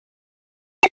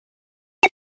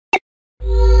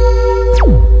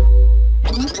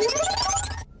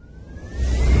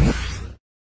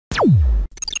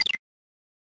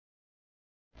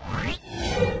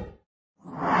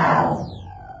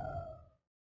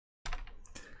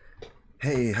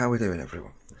Hey, how are we doing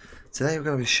everyone? Today we're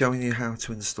going to be showing you how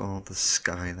to install the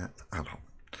Skynet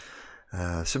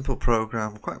add-on. Simple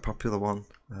program, quite a popular one.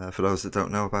 For those that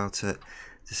don't know about it,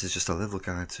 this is just a little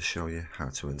guide to show you how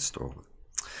to install it.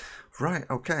 Right,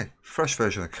 okay, fresh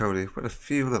version of Kodi with a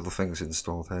few little things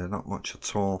installed here, not much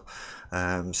at all.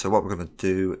 So what we're going to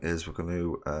do is we're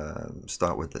going to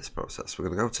start with this process. We're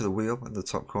going to go to the wheel in the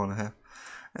top corner here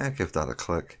and give that a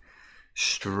click.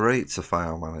 Straight to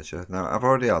File Manager. Now I've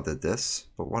already added this,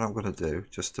 but what I'm going to do,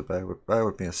 just to bear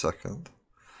with me a second.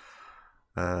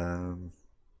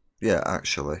 Yeah,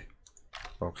 actually,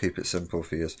 I'll keep it simple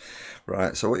for you.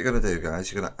 Right, so what you're going to do,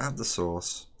 guys, you're going to add the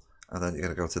source, and then you're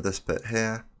going to go to this bit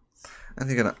here, and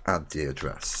you're going to add the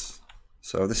address.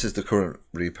 So this is the current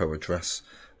repo address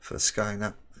for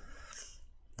Skynet.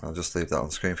 I'll just leave that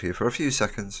on screen for you for a few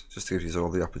seconds, just to give you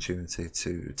all the opportunity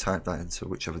to type that into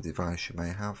whichever device you may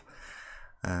have.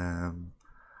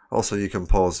 Also, you can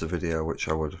pause the video, which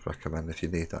I would recommend if you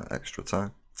need that extra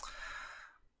time.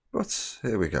 But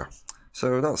here we go.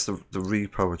 So that's the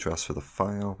repo address for the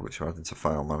file, which we're adding to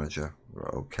File Manager. We're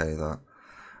okay that.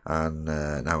 And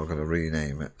now we're going to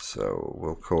rename it. So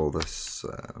we'll call this,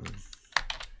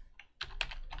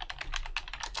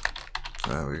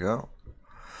 there we go.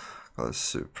 Got this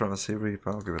supremacy repo,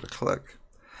 I'll give it a click.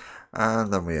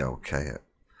 And then we okay it.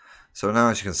 So now,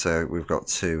 as you can see, we've got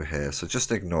two here, so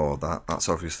just ignore that. That's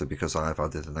obviously because I've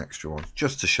added an extra one,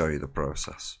 just to show you the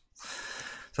process.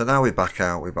 So now we back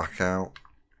out,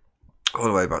 all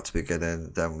the way back to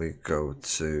beginning, then we go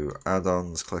to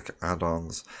add-ons, click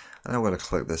add-ons, and then we're going to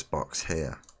click this box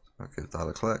here. I'll give that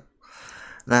a click.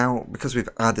 Now, because we've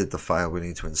added the file, we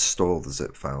need to install the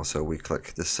zip file, so we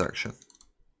click this section.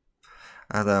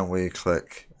 And then we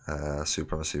click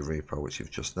Supremacy Repo, which you've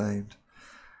just named.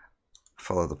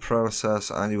 Follow the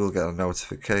process and you will get a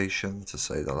notification to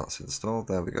say that that's installed.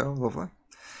 There we go, lovely.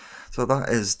 So that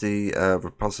is the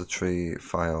repository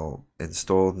file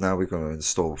installed. Now we're going to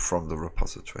install from the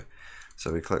repository.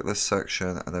 So we click this section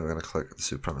and then we're going to click the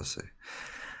supremacy.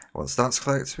 Once that's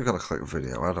clicked, we're going to click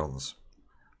video add-ons.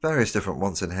 Various different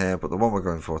ones in here, but the one we're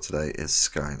going for today is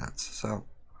Skynet. So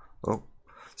we'll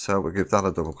give that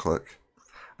a double click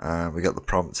and we get the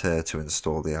prompt here to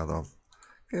install the add-on.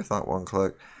 Give that one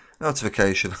click.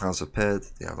 Notification has appeared,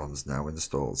 the add-on is now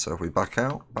installed. So if we back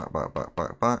out, back to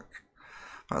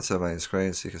the main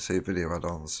screen, so you can see video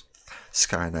add-ons,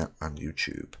 Skynet and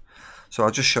YouTube. So I'll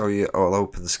just show you, I'll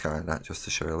open Skynet just to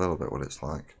show you a little bit what it's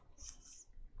like.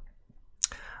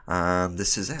 And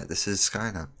this is it, this is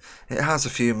Skynet. It has a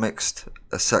few mixed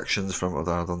sections from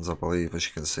other add-ons, I believe, as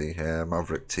you can see here,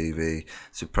 Maverick TV,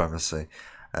 Supremacy.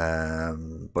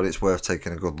 But it's worth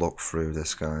taking a good look through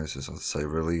this, guys. As I say,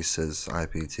 releases,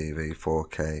 IPTV,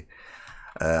 4K,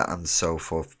 and so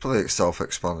forth. Pretty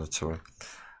self-explanatory.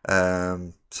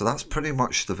 So that's pretty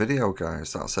much the video,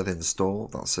 guys. That's it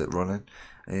installed. That's it running,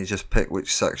 and you just pick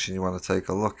which section you want to take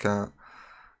a look at.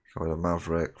 Go to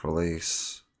Maverick,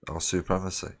 Release, or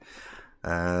Supremacy.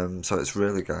 So it's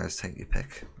really, guys, take your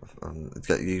pick and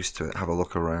get used to it. Have a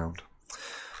look around.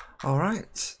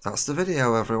 Alright, that's the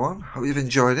video, everyone. Hope you've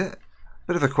enjoyed it.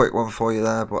 Bit of a quick one for you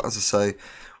there, but as I say,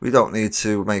 we don't need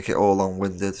to make it all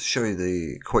long-winded. Show you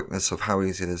the quickness of how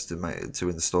easy it is to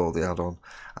install the add-on,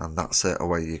 and that's it,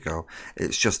 away you go.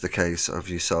 It's just a case of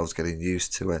yourselves getting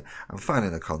used to it and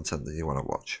finding the content that you want to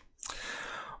watch.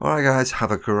 Alright guys,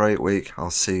 have a great week. I'll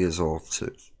see you all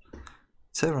soon.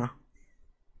 Ta-ra.